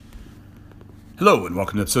Hello and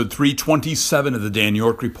welcome to episode 327 of the Dan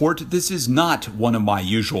York Report. This is not one of my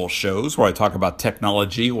usual shows where I talk about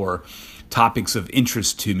technology or topics of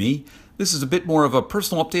interest to me. This is a bit more of a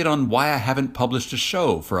personal update on why I haven't published a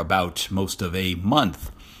show for about most of a month,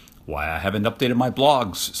 why I haven't updated my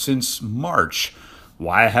blogs since March,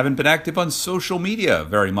 why I haven't been active on social media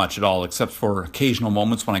very much at all, except for occasional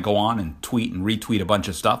moments when I go on and tweet and retweet a bunch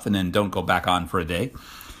of stuff and then don't go back on for a day.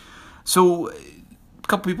 So a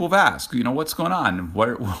couple people have asked, what's going on?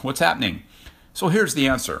 What's happening? So here's the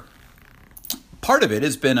answer. Part of it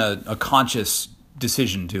has been a conscious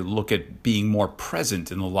decision to look at being more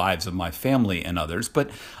present in the lives of my family and others, but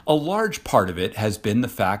a large part of it has been the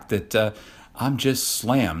fact that I'm just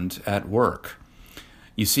slammed at work.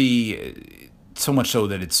 You see, so much so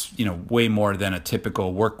that it's way more than a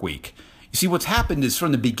typical work week. You see, what's happened is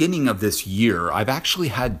from the beginning of this year, I've actually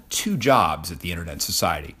had two jobs at the Internet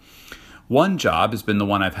Society. One job has been the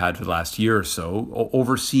one I've had for the last year or so,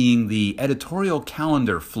 overseeing the editorial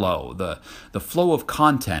calendar flow, the flow of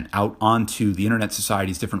content out onto the Internet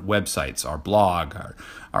Society's different websites, our blog,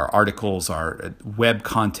 our articles, our web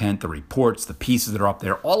content, the reports, the pieces that are up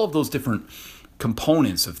there, all of those different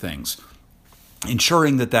components of things.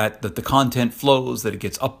 Ensuring that the content flows, that it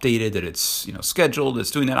gets updated, that it's scheduled,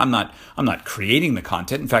 it's doing that. I'm not creating the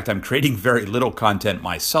content. In fact, I'm creating very little content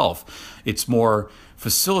myself. It's more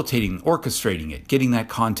facilitating, orchestrating it, getting that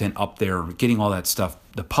content up there, getting all that stuff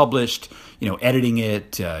published, editing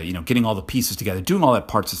it, getting all the pieces together, doing all that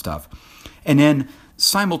parts of stuff. And then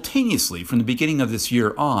simultaneously, from the beginning of this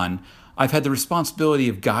year on, I've had the responsibility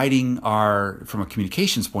of guiding from a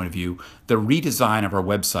communications point of view, the redesign of our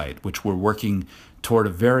website, which we're working toward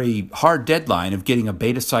a very hard deadline of getting a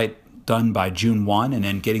beta site done by June 1 and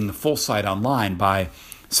then getting the full site online by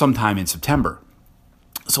sometime in September.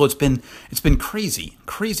 So it's been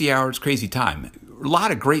crazy hours, crazy time. A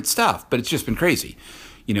lot of great stuff, but it's just been crazy,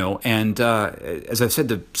 And as I've said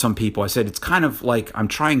to some people, I said it's kind of like I'm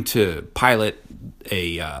trying to pilot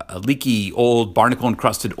a leaky old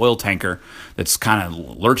barnacle-encrusted oil tanker that's kind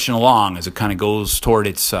of lurching along as it kind of goes toward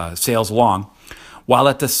its sails along, while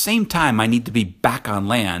at the same time I need to be back on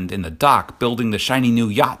land in the dock building the shiny new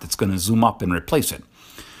yacht that's going to zoom up and replace it.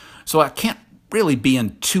 So I can't really be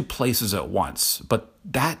in two places at once, but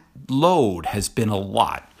that load has been a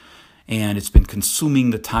lot. And it's been consuming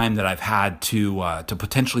the time that I've had to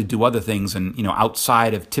potentially do other things, and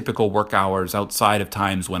outside of typical work hours, outside of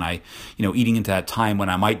times when I, eating into that time when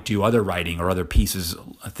I might do other writing or other pieces,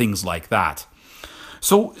 things like that.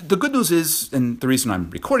 So the good news is, and the reason I'm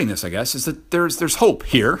recording this, I guess, is that there's hope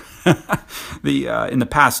here. In the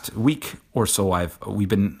past week or so, I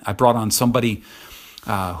brought on somebody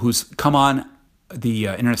who's come on the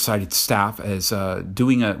Internet Society staff as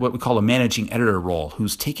doing what we call a managing editor role,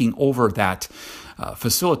 who's taking over that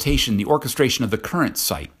facilitation, the orchestration of the current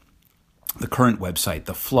site, the current website,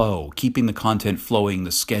 the flow, keeping the content flowing, the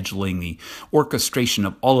scheduling, the orchestration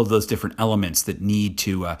of all of those different elements that need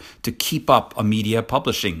to keep up a media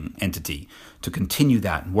publishing entity, to continue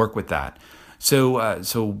that and work with that.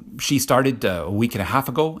 So she started a week and a half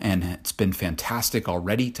ago, and it's been fantastic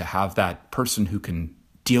already to have that person who can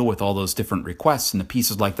deal with all those different requests and the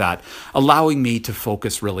pieces like that, allowing me to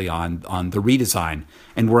focus really on the redesign.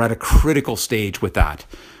 And we're at a critical stage with that.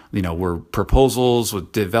 We're proposals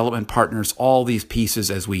with development partners, all these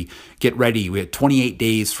pieces as we get ready. We have 28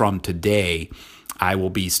 days from today. I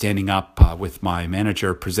will be standing up with my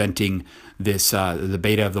manager presenting the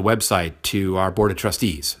beta of the website to our board of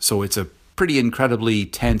trustees. So it's a pretty incredibly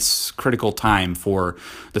tense, critical time for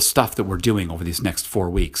the stuff that we're doing over these next 4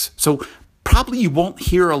 weeks. So probably you won't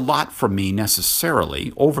hear a lot from me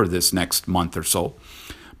necessarily over this next month or so,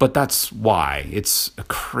 but that's why. It's a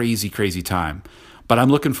crazy, crazy time. But I'm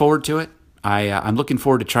looking forward to it. I'm looking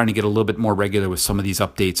forward to trying to get a little bit more regular with some of these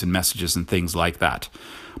updates and messages and things like that.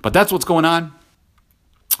 But that's what's going on.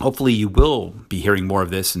 Hopefully you will be hearing more of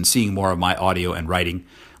this and seeing more of my audio and writing,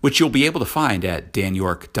 which you'll be able to find at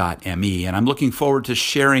danyork.me. And I'm looking forward to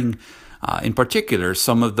sharing in particular,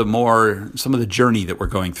 some of the journey that we're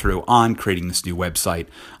going through on creating this new website,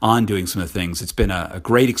 on doing some of the things. It's been a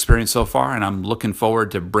great experience so far, and I'm looking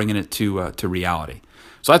forward to bringing it to reality.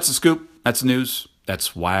 So that's the scoop. That's the news.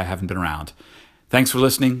 That's why I haven't been around. Thanks for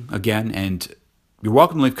listening again, and you're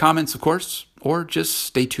welcome to leave comments, of course, or just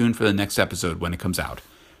stay tuned for the next episode when it comes out.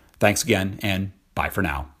 Thanks again, and bye for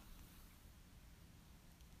now.